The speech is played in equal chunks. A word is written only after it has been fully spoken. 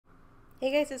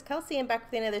Hey guys, it's Kelsey. I'm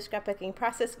back with another scrapbooking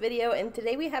process video, and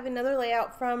today we have another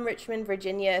layout from Richmond,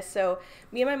 Virginia. So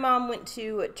me and my mom went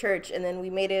to church, and then we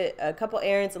made a couple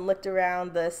errands and looked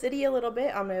around the city a little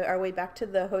bit on our way back to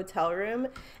the hotel room,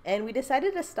 and we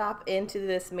decided to stop into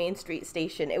this Main Street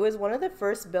station. It was one of the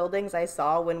first buildings I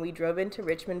saw when we drove into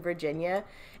Richmond, Virginia,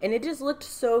 and it just looked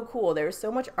so cool. There was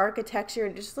so much architecture,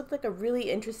 and it just looked like a really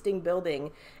interesting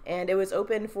building, and it was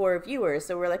open for viewers.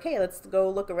 So we're like, hey, let's go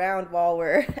look around while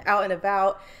we're out and about.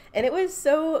 And it was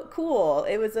so cool.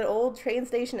 It was an old train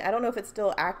station. I don't know if it's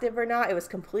still active or not. It was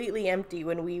completely empty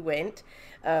when we went,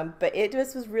 but it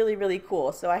just was really, really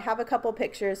cool. So I have a couple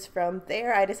pictures from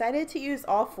there. I decided to use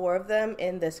all four of them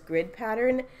in this grid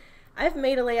pattern. I've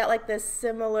made a layout like this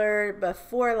similar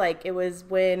before, like it was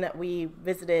when we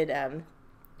visited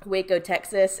Waco,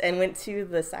 Texas, and went to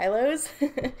the silos.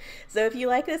 So if you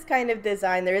like this kind of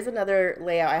design, there is another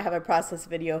layout I have a process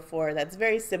video for that's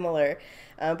very similar.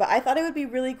 But I thought it would be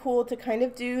really cool to kind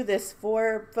of do this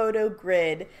 4-photo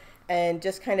grid and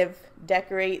just kind of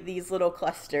decorate these little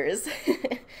clusters.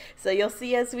 So you'll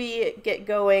see as we get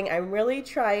going, I'm really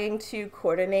trying to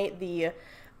coordinate the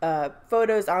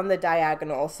photos on the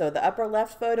diagonal. So the upper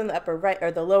left photo and the upper right, or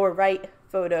the lower right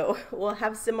photo will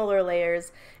have similar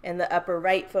layers, and the upper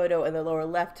right photo and the lower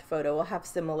left photo will have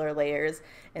similar layers,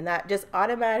 and that just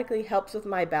automatically helps with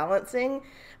my balancing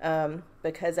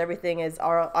because everything is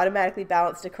automatically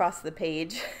balanced across the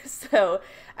page. So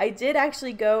I did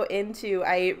actually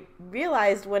I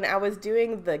realized when I was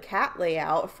doing the cat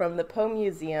layout from the Poe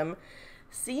Museum,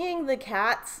 seeing the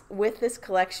cats with this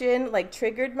collection like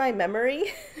triggered my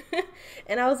memory.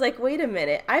 And I was like, wait a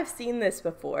minute, I've seen this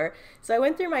before. So I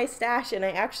went through my stash, and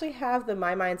I actually have the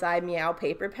My Mind's Eye Meow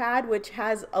paper pad, which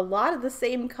has a lot of the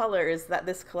same colors that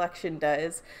this collection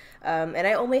does. And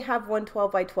I only have one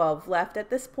 12 by 12 left at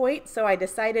this point, so I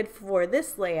decided for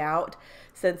this layout,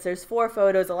 since there's 4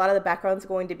 photos, a lot of the background's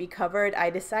going to be covered, I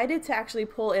decided to actually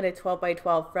pull in a 12 by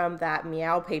 12 from that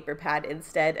Meow paper pad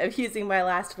instead of using my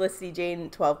last Felicity Jane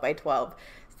 12 by 12.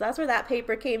 So that's where that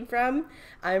paper came from.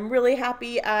 I'm really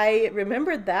happy I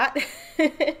remembered that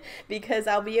because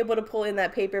I'll be able to pull in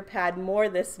that paper pad more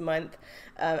this month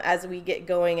as we get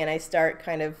going and I start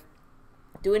kind of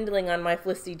dwindling on my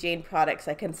Felicity Jane products.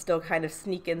 I can still kind of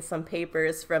sneak in some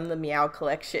papers from the Meow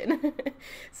collection.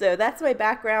 So that's my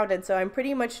background, and so I'm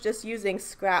pretty much just using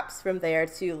scraps from there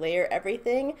to layer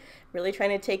everything. Really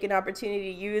trying to take an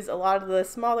opportunity to use a lot of the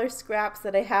smaller scraps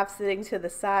that I have sitting to the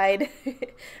side.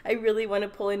 I really want to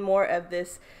pull in more of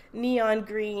this neon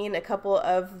green, a couple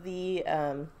of the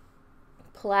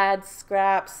plaid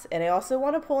scraps, and I also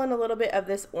want to pull in a little bit of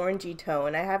this orangey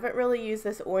tone. I haven't really used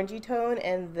this orangey tone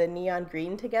and the neon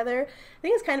green together. I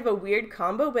think it's kind of a weird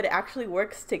combo, but it actually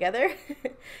works together.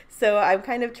 So I'm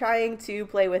kind of trying to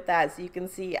play with that. So you can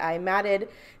see I matted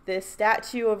this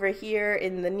statue over here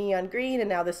in the neon green, and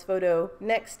now this photo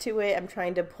next to it, I'm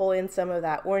trying to pull in some of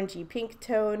that orangey pink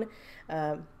tone.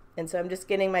 And so I'm just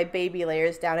getting my baby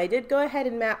layers down. I did go ahead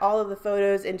and mat all of the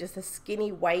photos in just a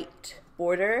skinny white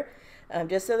border,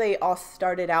 just so they all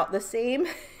started out the same.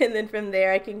 And then from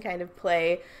there I can kind of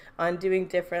play on doing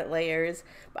different layers.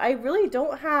 But I really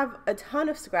don't have a ton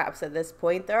of scraps at this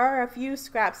point. There are a few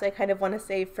scraps I kind of want to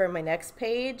save for my next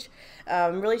page.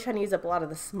 I'm really trying to use up a lot of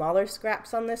the smaller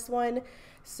scraps on this one.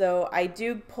 So I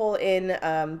do pull in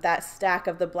that stack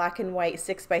of the black and white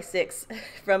 6x6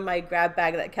 from my grab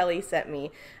bag that Kelly sent me.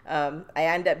 I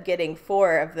end up getting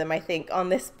 4 of them, I think, on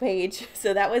this page.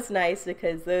 So that was nice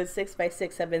because those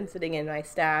 6x6 have been sitting in my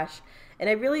stash. And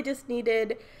I really just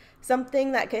needed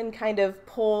something that can kind of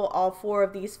pull all 4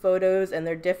 of these photos and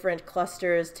their different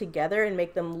clusters together and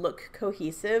make them look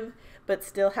cohesive, but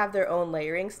still have their own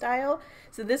layering style.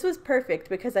 So this was perfect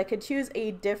because I could choose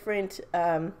a different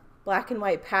black and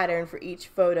white pattern for each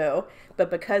photo, but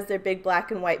because they're big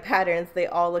black and white patterns, they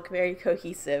all look very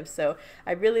cohesive. So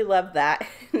I really love that.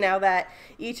 Now that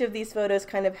each of these photos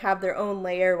kind of have their own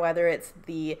layer, whether it's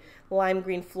the lime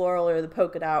green floral or the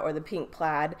polka dot or the pink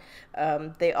plaid,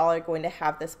 they all are going to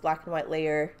have this black and white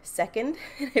layer second.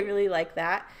 I really like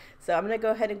that. So I'm going to go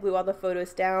ahead and glue all the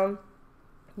photos down.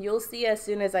 You'll see as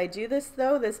soon as I do this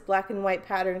though, this black and white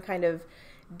pattern kind of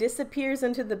disappears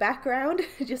into the background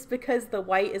just because the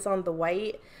white is on the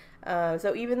white.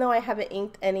 So even though I haven't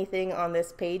inked anything on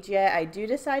this page yet, I do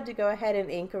decide to go ahead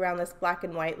and ink around this black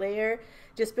and white layer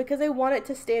just because I want it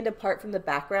to stand apart from the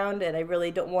background, and I really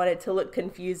don't want it to look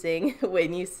confusing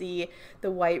when you see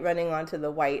the white running onto the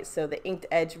white. So the inked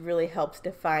edge really helps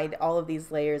define all of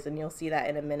these layers, and you'll see that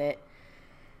in a minute.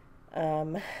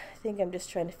 I think I'm just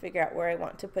trying to figure out where I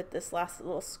want to put this last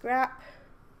little scrap.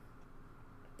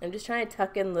 I'm just trying to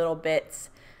tuck in little bits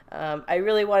I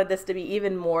really wanted this to be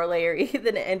even more layery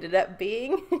than it ended up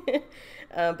being.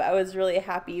 But I was really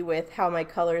happy with how my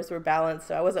colors were balanced,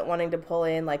 so I wasn't wanting to pull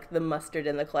in like the mustard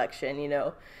in the collection, you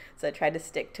know. So I tried to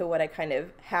stick to what I kind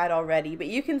of had already. But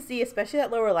you can see, especially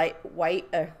that lower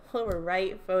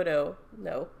right photo,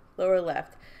 no, lower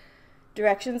left,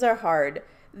 directions are hard.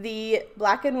 The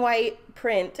black and white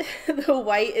print, the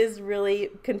white is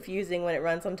really confusing when it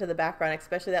runs onto the background,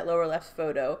 especially that lower left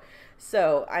photo.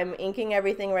 So I'm inking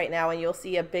everything right now, and you'll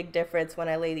see a big difference when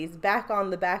I lay these back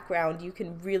on the background. You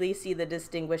can really see the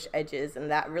distinguished edges, and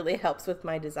that really helps with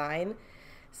my design.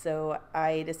 So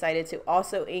I decided to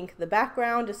also ink the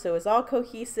background just so it's all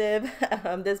cohesive.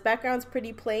 This background's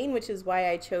pretty plain, which is why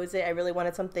I chose it. I really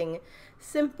wanted something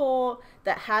simple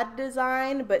that had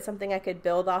design, but something I could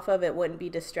build off of. It wouldn't be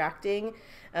distracting.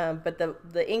 But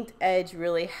the inked edge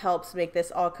really helps make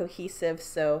this all cohesive.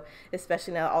 So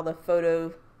especially now all the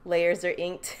photo layers are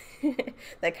inked,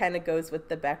 that kind of goes with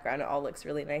the background. It all looks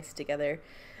really nice together.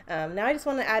 Now I just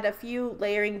want to add a few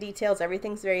layering details.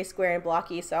 Everything's very square and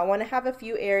blocky, so I want to have a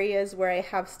few areas where I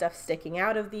have stuff sticking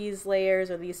out of these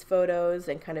layers or these photos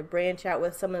and kind of branch out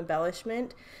with some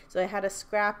embellishment. So I had a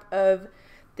scrap of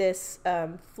this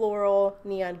floral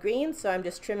neon green, so I'm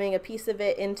just trimming a piece of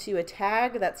it into a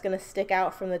tag that's going to stick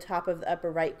out from the top of the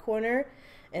upper right corner.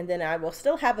 And then I will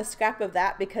still have a scrap of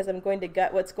that because I'm going to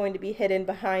gut what's going to be hidden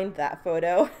behind that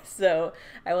photo. So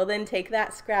I will then take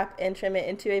that scrap and trim it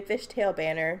into a fishtail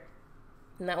banner.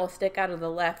 And that will stick out of the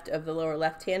left of the lower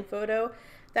left-hand photo.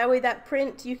 That way that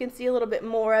print, you can see a little bit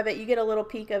more of it. You get a little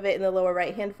peek of it in the lower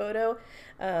right-hand photo.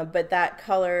 But that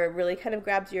color really kind of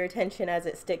grabs your attention as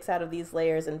it sticks out of these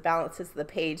layers and balances the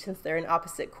page since they're in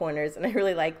opposite corners. And I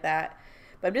really like that.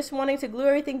 But I'm just wanting to glue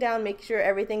everything down, make sure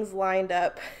everything's lined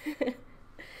up.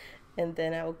 And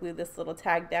then I will glue this little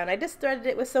tag down. I just threaded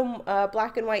it with some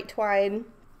black and white twine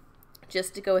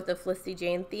just to go with the Felicity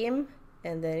Jane theme.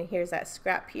 And then here's that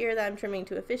scrap here that I'm trimming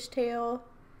to a fishtail.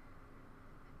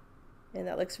 And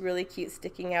that looks really cute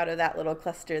sticking out of that little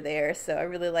cluster there. So I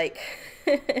really like,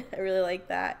 I really like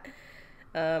that.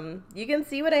 You can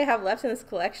see what I have left in this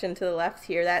collection to the left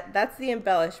here. That's the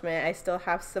embellishment. I still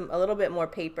have a little bit more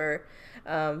paper,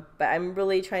 but I'm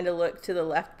really trying to look to the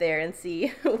left there and see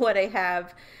what I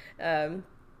have. And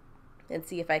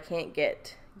see if I can't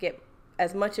get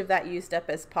as much of that used up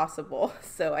as possible.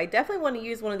 So I definitely want to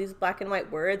use one of these black and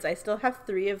white words. I still have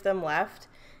 3 of them left,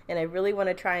 and I really want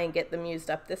to try and get them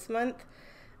used up this month.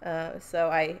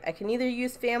 So I can either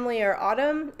use family or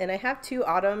autumn, and I have 2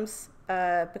 autumns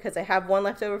because I have one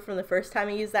left over from the first time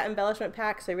I used that embellishment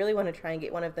pack, so I really want to try and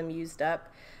get one of them used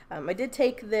up. I did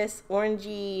take this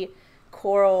orangey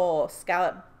coral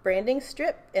scallop branding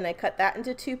strip and I cut that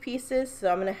into 2 pieces,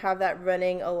 so I'm going to have that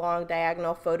running along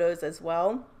diagonal photos as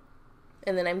well.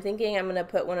 And then I'm thinking I'm going to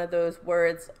put one of those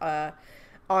words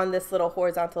on this little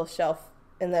horizontal shelf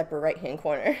in the upper right hand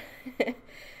corner.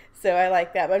 So I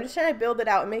like that, but I'm just trying to build it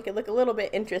out and make it look a little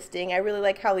bit interesting. I really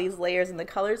like how these layers and the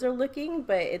colors are looking,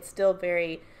 but it's still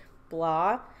very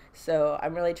blah. So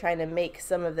I'm really trying to make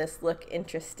some of this look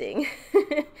interesting.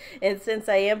 And since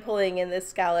I am pulling in this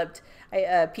scalloped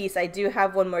piece, I do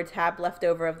have one more tab left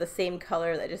over of the same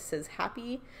color that just says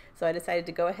happy. So I decided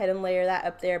to go ahead and layer that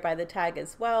up there by the tag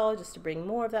as well, just to bring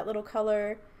more of that little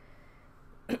color.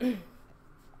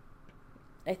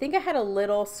 I think I had a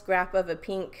little scrap of a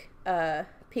pink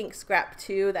scrap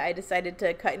too that I decided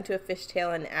to cut into a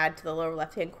fishtail and add to the lower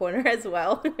left-hand corner as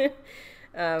well.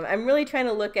 I'm really trying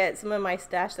to look at some of my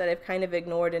stash that I've kind of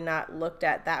ignored and not looked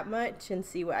at that much and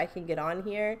see what I can get on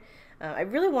here. I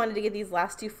really wanted to get these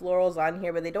last 2 florals on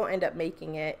here, but they don't end up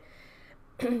making it.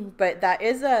 But there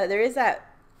is that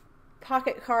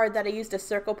pocket card that I used a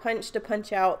circle punch to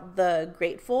punch out the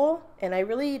Grateful, and I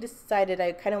really decided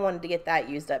I kind of wanted to get that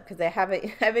used up because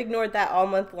I've ignored that all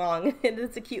month long. And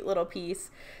it's a cute little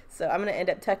piece, so I'm going to end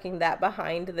up tucking that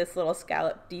behind this little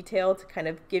scallop detail to kind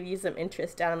of give you some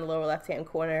interest down in the lower left hand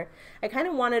corner. I kind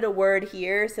of wanted a word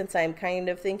here since I'm kind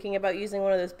of thinking about using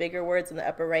one of those bigger words in the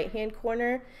upper right hand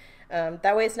corner.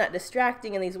 That way it's not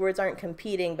distracting and these words aren't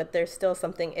competing, but there's still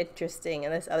something interesting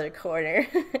in this other corner.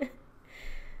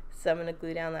 So I'm going to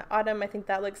glue down that autumn. I think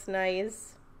that looks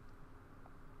nice.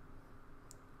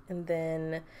 And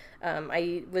then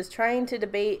I was trying to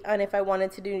debate on if I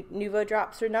wanted to do Nuvo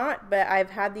drops or not, but I've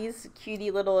had these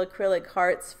cutie little acrylic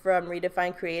hearts from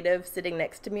Redefine Creative sitting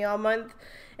next to me all month,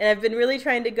 and I've been really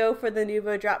trying to go for the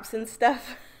Nuvo drops and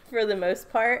stuff for the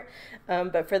most part,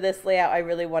 but for this layout I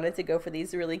really wanted to go for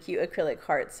these really cute acrylic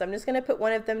hearts. So I'm just going to put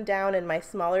one of them down in my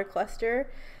smaller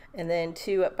cluster and then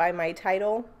 2 up by my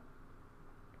title.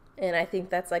 And I think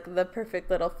that's like the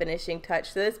perfect little finishing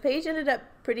touch. So this page ended up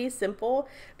pretty simple,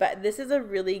 but this is a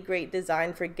really great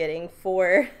design for getting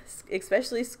four,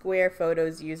 especially square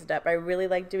photos used up. I really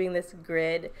like doing this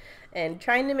grid and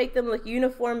trying to make them look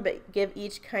uniform, but give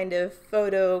each kind of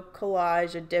photo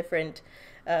collage a different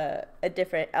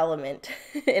element.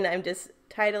 And I'm just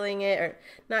titling it, or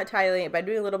not titling it, but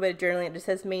doing a little bit of journaling. It just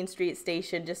says Main Street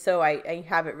Station, just so I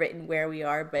have it written where we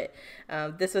are. But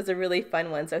this was a really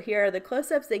fun one. So here are the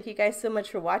close-ups. Thank you guys so much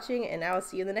for watching, and I will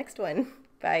see you in the next one.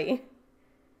 Bye.